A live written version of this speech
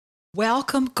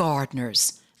Welcome,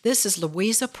 gardeners. This is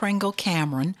Louisa Pringle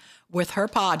Cameron with her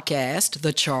podcast,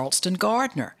 The Charleston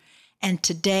Gardener. And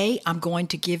today I'm going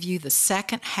to give you the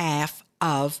second half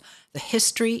of the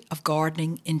history of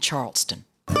gardening in Charleston.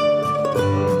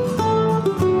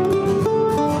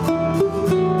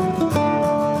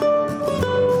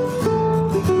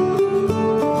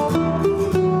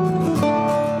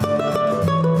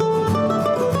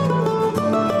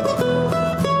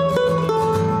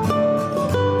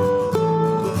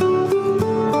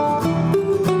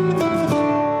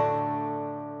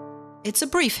 It's a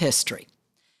brief history,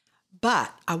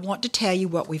 but I want to tell you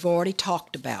what we've already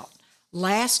talked about.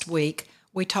 Last week,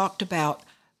 we talked about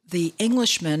the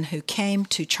Englishmen who came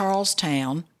to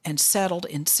Charlestown and settled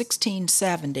in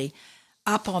 1670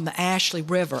 up on the Ashley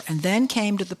River and then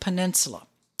came to the peninsula.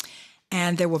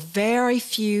 And there were very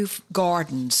few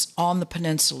gardens on the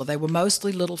peninsula. They were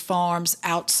mostly little farms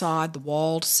outside the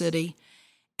walled city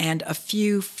and a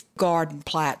few garden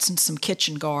plats and some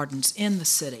kitchen gardens in the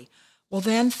city. Well,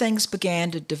 then things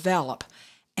began to develop,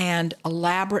 and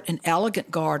elaborate and elegant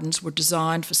gardens were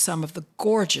designed for some of the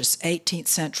gorgeous 18th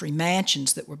century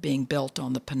mansions that were being built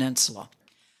on the peninsula.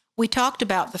 We talked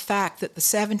about the fact that the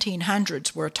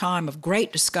 1700s were a time of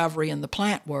great discovery in the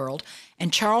plant world,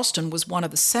 and Charleston was one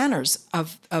of the centers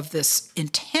of this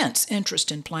intense interest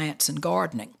in plants and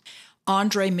gardening.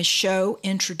 André Michaud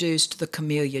introduced the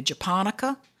Camellia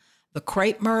japonica, the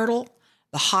crepe myrtle,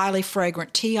 the highly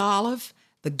fragrant tea olive,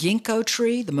 the ginkgo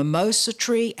tree, the mimosa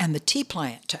tree, and the tea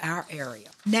plant to our area.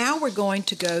 Now we're going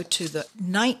to go to the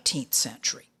 19th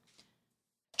century.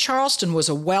 Charleston was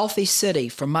a wealthy city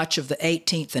for much of the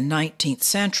 18th and 19th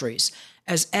centuries,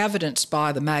 as evidenced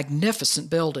by the magnificent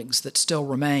buildings that still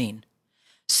remain.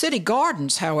 City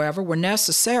gardens, however, were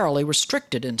necessarily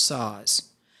restricted in size.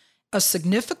 A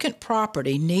significant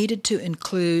property needed to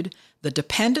include the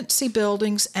dependency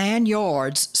buildings and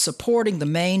yards supporting the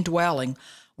main dwelling,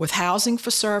 with housing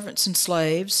for servants and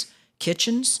slaves,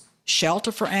 kitchens,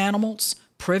 shelter for animals,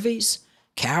 privies,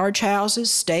 carriage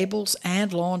houses, stables,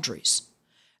 and laundries.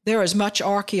 There is much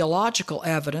archaeological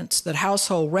evidence that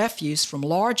household refuse from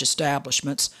large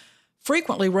establishments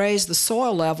frequently raised the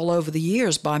soil level over the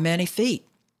years by many feet.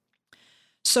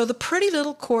 So the pretty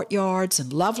little courtyards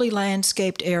and lovely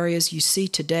landscaped areas you see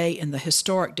today in the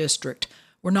historic district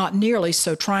were not nearly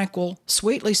so tranquil,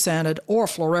 sweetly scented, or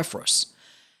floriferous.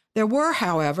 There were,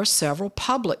 however, several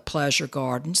public pleasure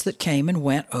gardens that came and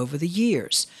went over the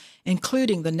years,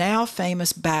 including the now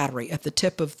famous Battery at the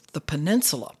tip of the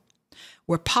peninsula,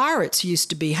 where pirates used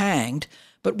to be hanged,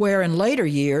 but where in later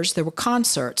years there were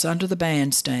concerts under the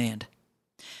bandstand.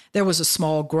 There was a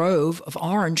small grove of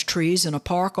orange trees in a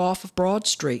park off of Broad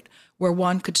Street, where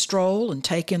one could stroll and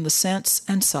take in the scents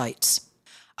and sights.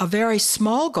 A very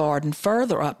small garden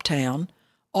further uptown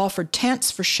offered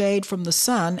tents for shade from the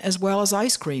sun as well as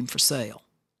ice cream for sale.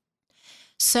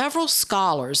 Several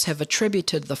scholars have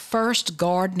attributed the first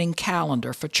gardening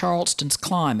calendar for Charleston's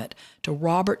climate to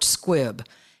Robert Squibb,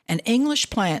 an English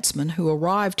plantsman who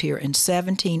arrived here in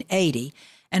 1780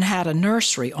 and had a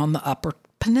nursery on the Upper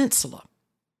Peninsula.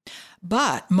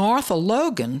 But Martha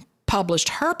Logan published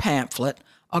her pamphlet,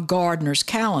 A Gardener's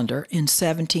Calendar, in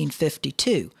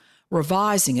 1752,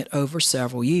 revising it over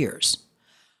several years.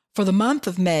 For the month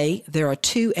of May, there are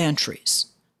two entries.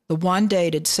 The one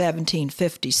dated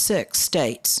 1756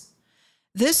 states,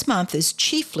 "This month is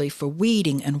chiefly for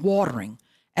weeding and watering,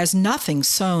 as nothing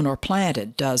sown or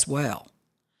planted does well."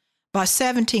 By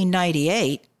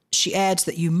 1798, she adds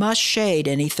that you must shade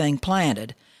anything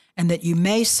planted, and that you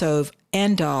may sow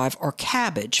endive or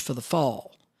cabbage for the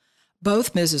fall.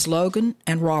 Both Mrs. Logan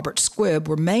and Robert Squibb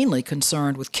were mainly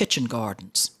concerned with kitchen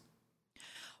gardens.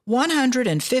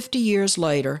 150 years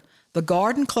later, the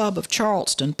Garden Club of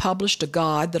Charleston published a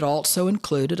guide that also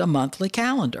included a monthly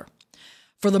calendar.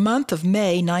 For the month of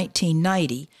May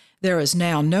 1990, there is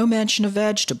now no mention of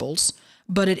vegetables,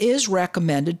 but it is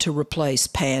recommended to replace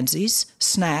pansies,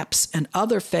 snaps, and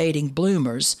other fading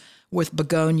bloomers with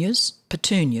begonias,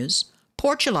 petunias,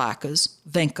 portulacas,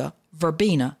 vinca,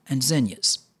 verbena, and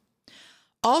zinnias.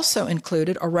 Also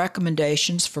included are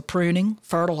recommendations for pruning,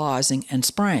 fertilizing, and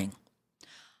spraying.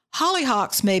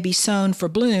 Hollyhocks may be sown for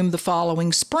bloom the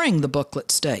following spring, the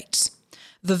booklet states.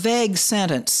 The vague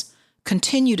sentence,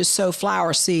 "Continue to sow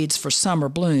flower seeds for summer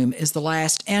bloom," is the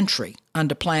last entry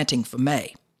under planting for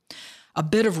May. A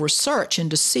bit of research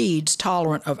into seeds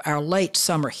tolerant of our late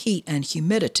summer heat and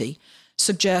humidity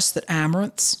suggests that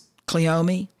amaranths,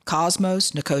 cleome,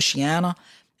 cosmos, nicotiana,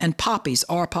 and poppies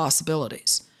are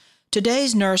possibilities.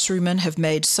 Today's nurserymen have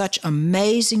made such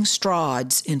amazing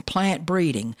strides in plant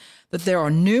breeding that there are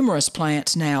numerous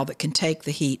plants now that can take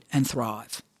the heat and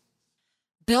thrive.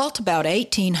 Built about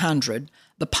 1800,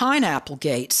 the Pineapple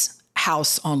Gates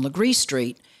house on Legree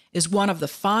Street is one of the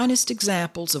finest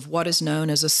examples of what is known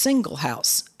as a single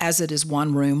house, as it is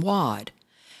one room wide.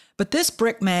 But this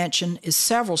brick mansion is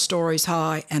several stories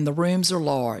high and the rooms are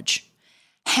large.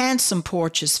 Handsome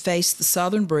porches face the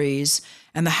southern breeze,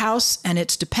 and the house and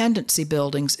its dependency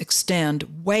buildings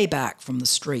extend way back from the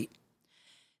street.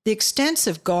 The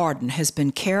extensive garden has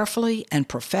been carefully and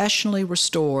professionally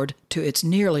restored to its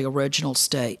nearly original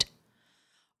state.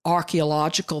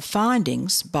 Archaeological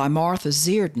findings by Martha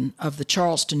Zearden of the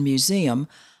Charleston Museum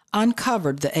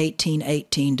uncovered the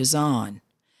 1818 design.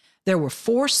 There were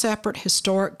 4 separate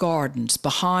historic gardens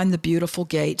behind the beautiful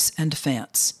gates and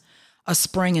fence: a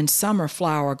spring and summer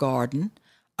flower garden,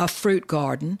 a fruit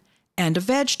garden, and a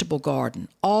vegetable garden,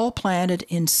 all planted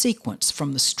in sequence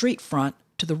from the street front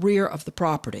to the rear of the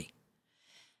property.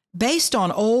 Based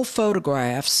on old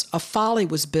photographs, a folly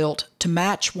was built to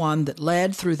match one that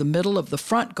led through the middle of the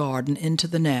front garden into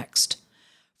the next.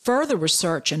 Further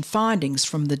research and findings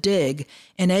from the dig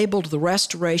enabled the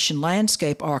restoration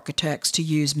landscape architects to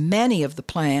use many of the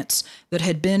plants that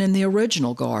had been in the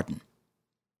original garden.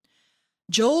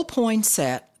 Joel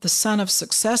Poinsett, the son of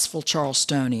successful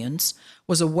Charlestonians,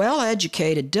 was a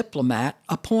well-educated diplomat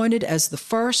appointed as the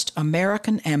first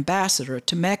American ambassador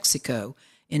to Mexico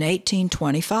in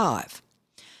 1825.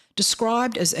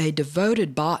 Described as a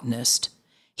devoted botanist,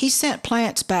 he sent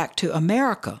plants back to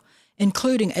America,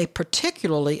 including a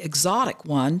particularly exotic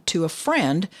one to a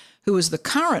friend who was the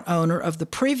current owner of the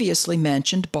previously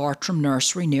mentioned Bartram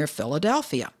Nursery near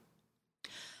Philadelphia.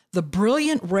 The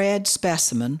brilliant red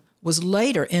specimen was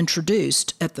later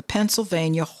introduced at the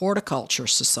Pennsylvania Horticulture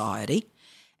Society,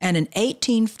 and in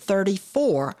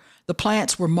 1834 the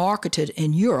plants were marketed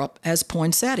in Europe as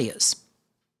poinsettias.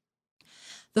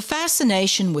 The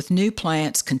fascination with new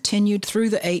plants continued through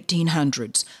the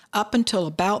 1800s up until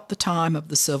about the time of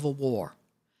the Civil War.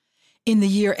 In the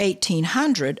year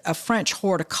 1800, a French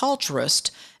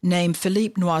horticulturist named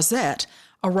Philippe Noisette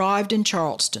arrived in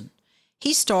Charleston.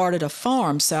 He started a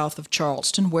farm south of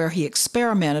Charleston where he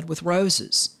experimented with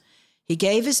roses. He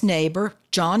gave his neighbor,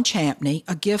 John Champney,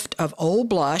 a gift of Old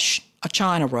Blush, a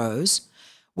China rose,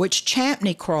 which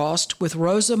Champney crossed with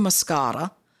Rosa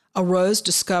moscata, a rose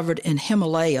discovered in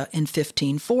Himalaya in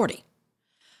 1540.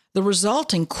 The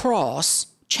resulting cross,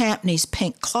 Champney's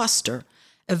pink cluster,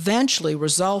 eventually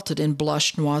resulted in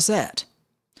blush noisette.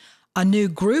 A new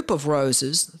group of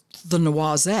roses, the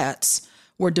noisettes,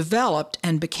 were developed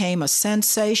and became a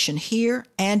sensation here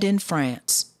and in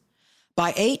France. By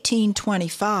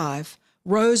 1825,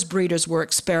 rose breeders were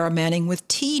experimenting with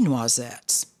tea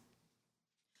noisettes.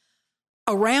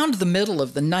 Around the middle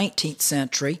of the 19th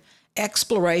century,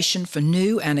 exploration for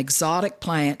new and exotic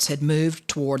plants had moved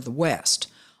toward the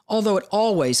west, although it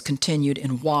always continued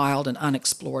in wild and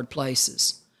unexplored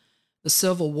places. The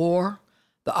Civil War,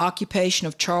 the occupation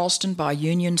of Charleston by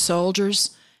Union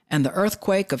soldiers, and the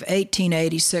earthquake of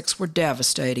 1886 were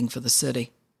devastating for the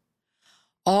city.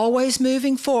 Always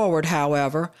moving forward,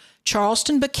 however,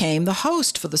 Charleston became the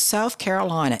host for the South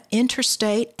Carolina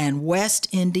Interstate and West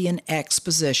Indian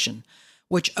Exposition,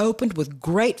 which opened with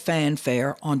great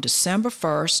fanfare on December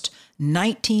 1st,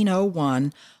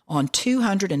 1901, on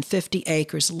 250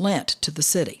 acres lent to the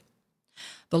city.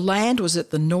 The land was at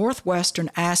the northwestern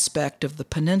aspect of the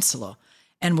peninsula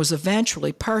and was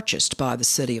eventually purchased by the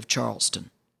city of Charleston.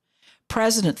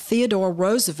 President Theodore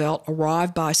Roosevelt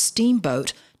arrived by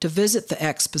steamboat to visit the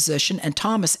exposition, and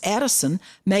Thomas Edison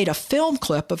made a film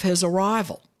clip of his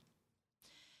arrival.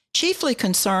 Chiefly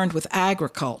concerned with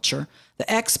agriculture, the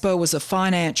expo was a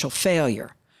financial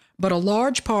failure, but a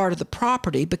large part of the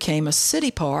property became a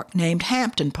city park named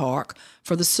Hampton Park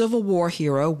for the Civil War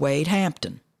hero Wade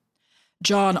Hampton.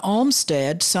 John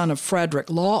Olmsted, son of Frederick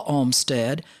Law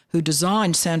Olmsted, who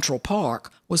designed Central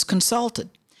Park, was consulted,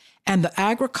 and the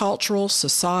Agricultural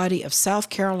Society of South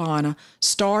Carolina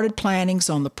started plantings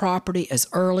on the property as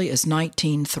early as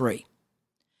 1903.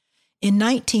 In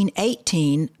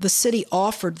 1918, the city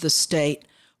offered the state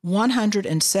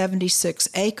 176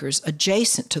 acres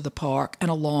adjacent to the park and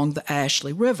along the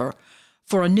Ashley River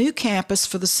for a new campus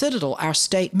for the Citadel, our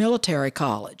state military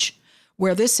college,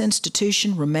 where this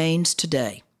institution remains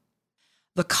today.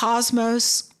 The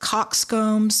cosmos,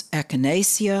 coxcombs,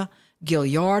 echinacea,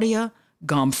 gaillardia,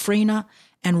 gomphrena,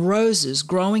 and roses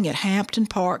growing at Hampton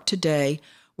Park today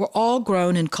were all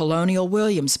grown in colonial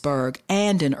Williamsburg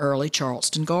and in early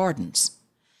Charleston gardens.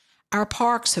 Our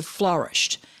parks have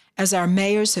flourished as our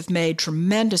mayors have made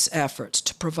tremendous efforts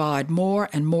to provide more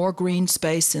and more green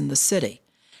space in the city,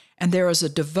 and there is a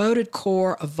devoted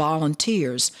corps of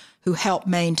volunteers who help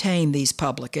maintain these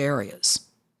public areas.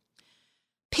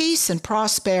 Peace and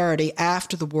prosperity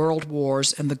after the World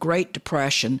Wars and the Great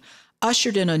Depression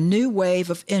ushered in a new wave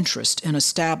of interest in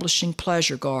establishing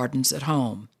pleasure gardens at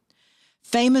home.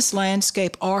 Famous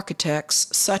landscape architects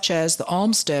such as the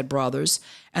Olmsted brothers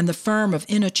and the firm of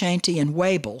Innocenti and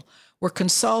Wabel were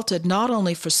consulted not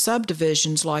only for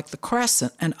subdivisions like the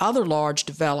Crescent and other large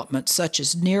developments such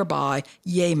as nearby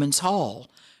Yeamans Hall,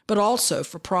 but also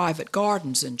for private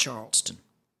gardens in Charleston.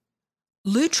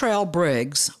 Luttrell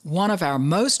Briggs, one of our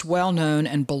most well-known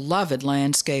and beloved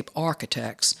landscape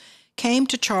architects, came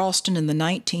to Charleston in the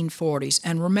 1940s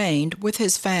and remained with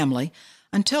his family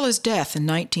until his death in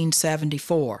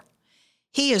 1974.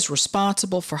 He is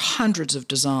responsible for hundreds of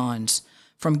designs,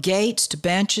 from gates to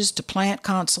benches to plant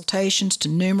consultations to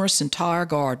numerous entire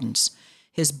gardens.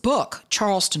 His book,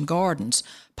 Charleston Gardens,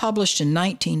 published in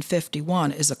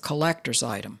 1951, is a collector's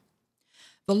item.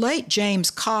 The late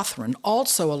James Cothran,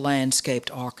 also a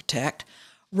landscaped architect,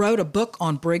 wrote a book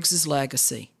on Briggs's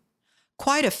legacy.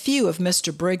 Quite a few of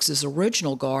Mr. Briggs's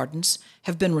original gardens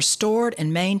have been restored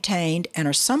and maintained and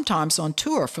are sometimes on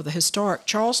tour for the Historic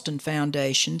Charleston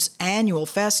Foundation's annual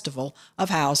Festival of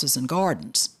Houses and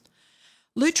Gardens.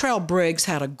 Luttrell Briggs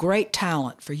had a great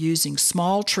talent for using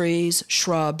small trees,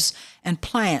 shrubs, and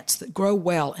plants that grow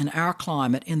well in our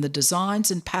climate in the designs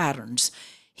and patterns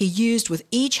he used with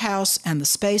each house and the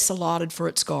space allotted for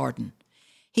its garden.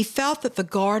 He felt that the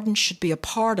garden should be a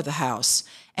part of the house,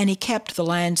 and he kept the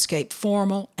landscape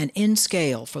formal and in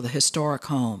scale for the historic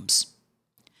homes.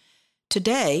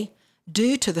 Today,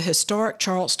 due to the Historic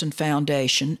Charleston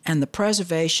Foundation and the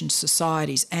Preservation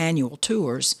Society's annual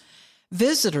tours,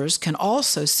 visitors can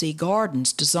also see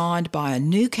gardens designed by a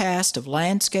new cast of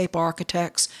landscape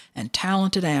architects and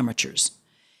talented amateurs.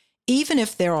 Even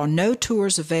if there are no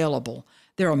tours available,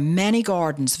 there are many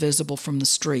gardens visible from the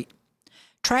street.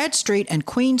 Tradd Street and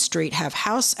Queen Street have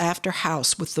house after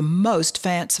house with the most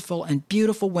fanciful and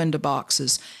beautiful window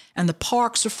boxes, and the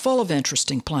parks are full of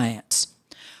interesting plants.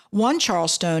 One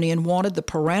Charlestonian wanted the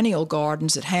perennial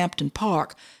gardens at Hampton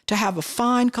Park to have a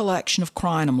fine collection of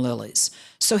crinum lilies,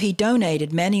 so he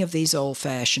donated many of these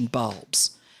old-fashioned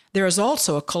bulbs. There is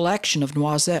also a collection of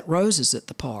noisette roses at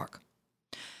the park.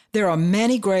 There are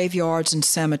many graveyards and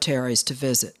cemeteries to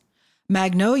visit.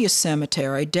 Magnolia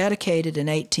Cemetery, dedicated in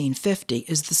 1850,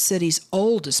 is the city's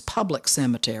oldest public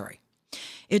cemetery.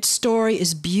 Its story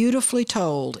is beautifully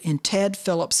told in Ted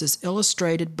Phillips's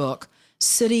illustrated book,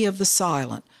 City of the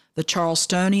Silent, The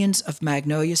Charlestonians of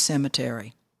Magnolia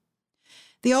Cemetery.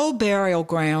 The old burial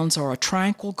grounds are a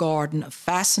tranquil garden of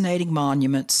fascinating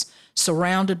monuments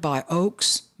surrounded by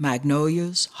oaks,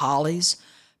 magnolias, hollies,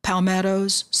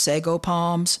 palmettos, sago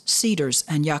palms, cedars,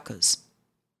 and yuccas.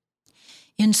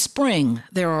 In spring,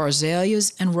 there are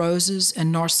azaleas and roses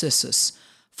and narcissus,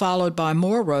 followed by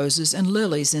more roses and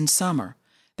lilies in summer,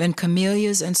 then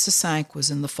camellias and sasanquas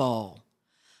in the fall.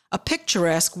 A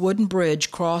picturesque wooden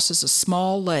bridge crosses a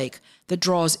small lake that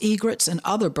draws egrets and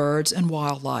other birds and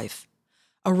wildlife.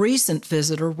 A recent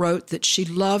visitor wrote that she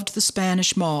loved the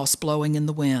Spanish moss blowing in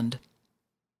the wind.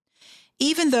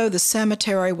 Even though the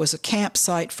cemetery was a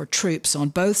campsite for troops on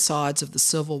both sides of the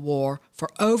Civil War for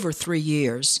over 3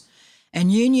 years, and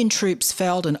Union troops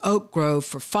felled an oak grove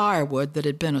for firewood that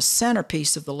had been a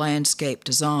centerpiece of the landscape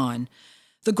design,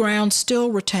 the grounds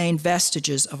still retain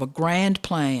vestiges of a grand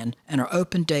plan and are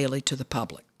open daily to the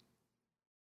public.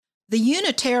 The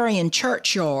Unitarian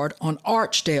Churchyard on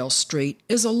Archdale Street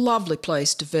is a lovely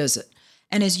place to visit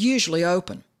and is usually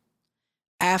open.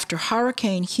 After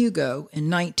Hurricane Hugo in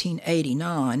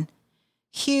 1989,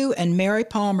 Hugh and Mary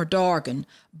Palmer Dargan,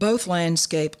 both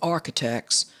landscape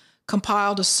architects,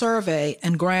 compiled a survey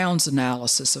and grounds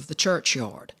analysis of the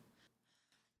churchyard.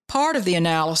 Part of the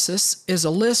analysis is a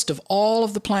list of all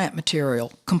of the plant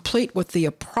material, complete with the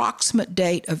approximate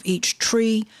date of each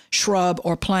tree, shrub,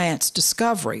 or plant's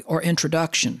discovery or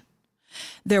introduction.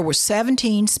 There were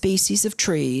 17 species of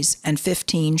trees and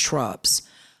 15 shrubs.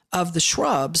 Of the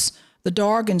shrubs, the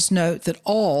Dargans note that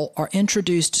all are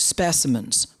introduced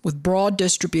specimens with broad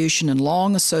distribution and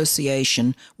long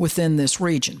association within this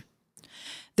region.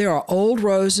 There are old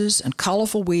roses and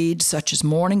colorful weeds such as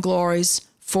morning glories,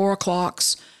 4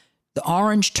 o'clocks, the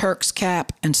orange Turk's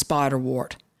cap, and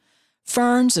spiderwort.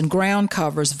 Ferns and ground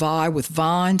covers vie with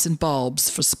vines and bulbs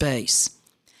for space.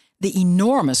 The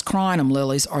enormous crinum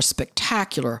lilies are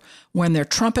spectacular when their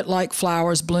trumpet-like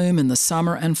flowers bloom in the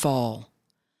summer and fall.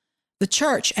 The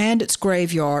church and its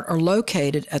graveyard are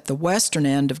located at the western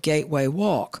end of Gateway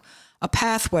Walk, a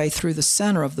pathway through the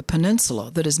center of the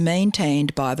peninsula that is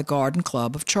maintained by the Garden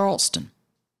Club of Charleston.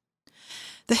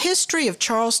 The history of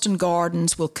Charleston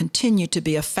Gardens will continue to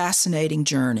be a fascinating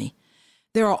journey.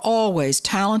 There are always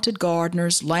talented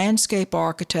gardeners, landscape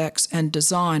architects, and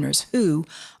designers who,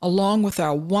 along with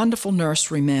our wonderful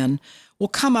nurserymen, will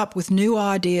come up with new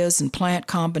ideas and plant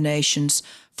combinations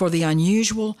for the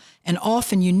unusual and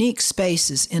often unique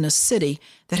spaces in a city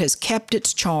that has kept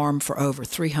its charm for over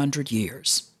 300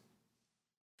 years.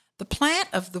 The plant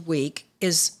of the week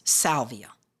is salvia.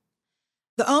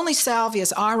 The only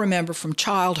salvias I remember from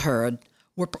childhood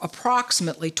were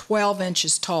approximately 12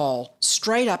 inches tall,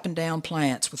 straight up and down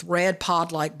plants with red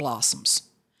pod-like blossoms.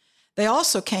 They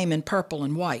also came in purple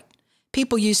and white.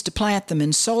 People used to plant them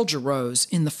in soldier rows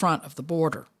in the front of the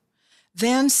border.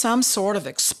 Then some sort of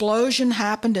explosion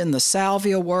happened in the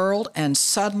salvia world, and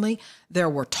suddenly there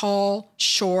were tall,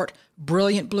 short,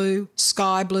 brilliant blue,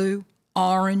 sky blue,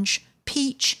 orange,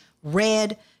 peach,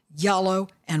 red, yellow,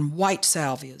 and white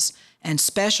salvias, and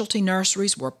specialty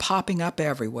nurseries were popping up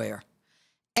everywhere.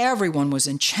 Everyone was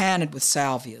enchanted with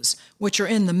salvias, which are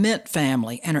in the mint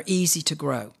family and are easy to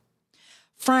grow.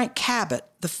 Frank Cabot,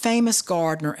 the famous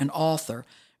gardener and author,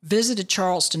 visited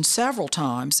Charleston several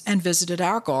times and visited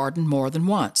our garden more than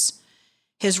once.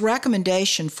 His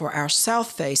recommendation for our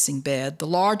south-facing bed, the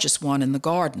largest one in the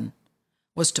garden,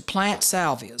 was to plant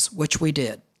salvias, which we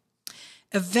did.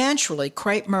 Eventually,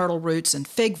 crepe myrtle roots and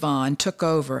fig vine took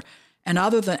over, and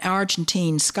other than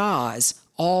Argentine skies,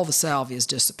 all the salvias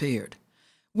disappeared.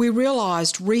 We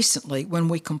realized recently, when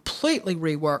we completely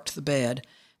reworked the bed,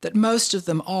 that most of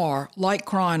them are, like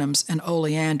crinums and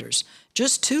oleanders,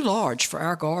 just too large for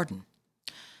our garden.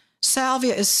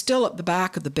 Salvia is still at the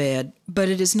back of the bed, but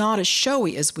it is not as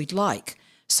showy as we'd like,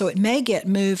 so it may get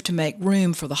moved to make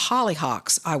room for the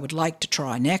hollyhocks I would like to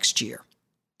try next year.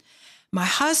 My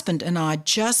husband and I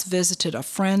just visited a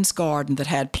friend's garden that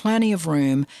had plenty of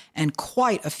room and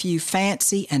quite a few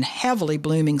fancy and heavily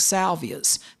blooming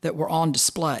salvias that were on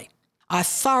display. I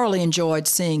thoroughly enjoyed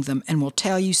seeing them and will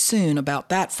tell you soon about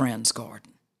that friend's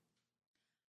garden.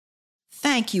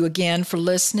 Thank you again for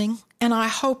listening, and I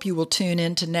hope you will tune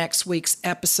in to next week's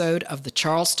episode of The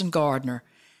Charleston Gardener.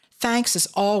 Thanks as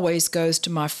always goes to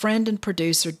my friend and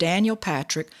producer Daniel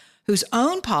Patrick, whose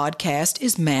own podcast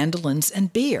is Mandolins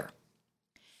and Beer.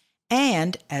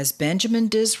 And, as Benjamin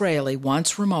Disraeli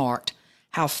once remarked,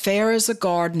 how fair is a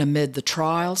garden amid the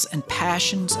trials and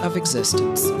passions of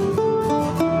existence.